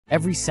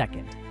Every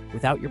second,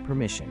 without your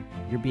permission,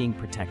 you're being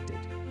protected.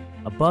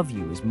 Above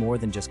you is more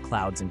than just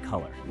clouds and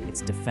color, it's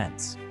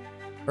defense.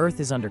 Earth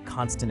is under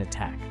constant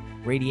attack,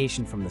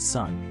 radiation from the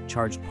sun,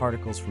 charged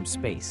particles from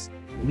space,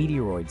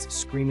 meteoroids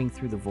screaming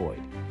through the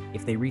void.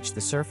 If they reach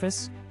the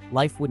surface,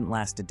 life wouldn't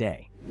last a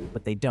day,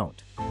 but they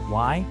don't.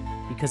 Why?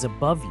 Because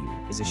above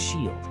you is a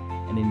shield,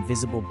 an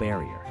invisible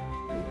barrier.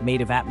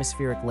 Made of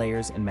atmospheric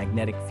layers and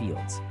magnetic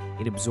fields,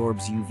 it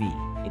absorbs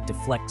UV, it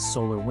deflects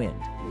solar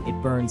wind, it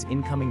burns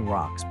incoming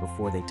rocks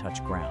before they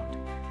touch ground.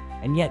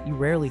 And yet you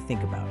rarely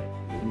think about it.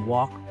 You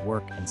walk,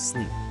 work, and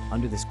sleep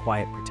under this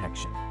quiet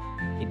protection.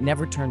 It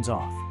never turns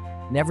off,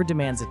 never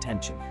demands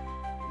attention,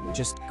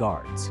 just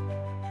guards.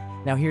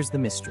 Now here's the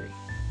mystery.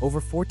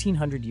 Over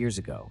 1400 years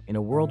ago, in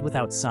a world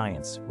without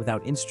science,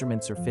 without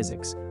instruments or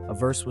physics, a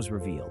verse was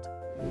revealed.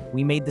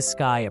 We made the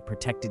sky a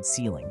protected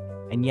ceiling,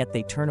 and yet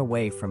they turn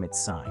away from its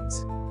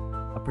signs.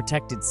 A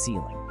protected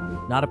ceiling,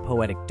 not a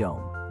poetic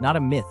dome, not a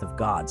myth of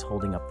gods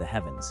holding up the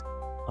heavens,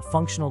 a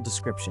functional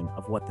description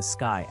of what the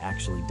sky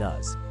actually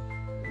does.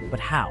 But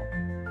how?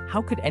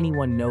 How could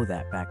anyone know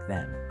that back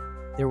then?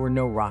 There were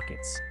no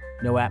rockets,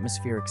 no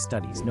atmospheric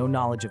studies, no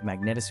knowledge of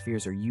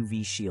magnetospheres or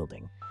UV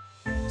shielding.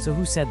 So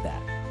who said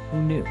that?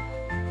 Who knew?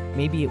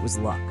 Maybe it was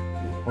luck,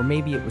 or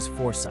maybe it was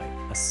foresight,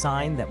 a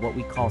sign that what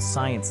we call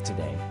science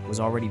today was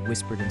already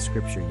whispered in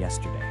scripture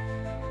yesterday.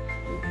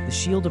 The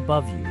shield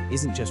above you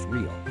isn't just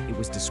real, it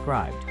was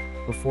described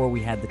before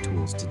we had the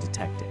tools to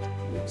detect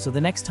it. So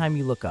the next time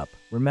you look up,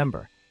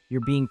 remember,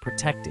 you're being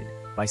protected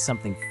by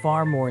something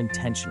far more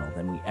intentional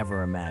than we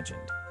ever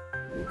imagined.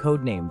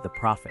 Codenamed the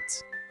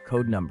Prophets,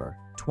 code number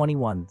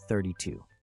 2132.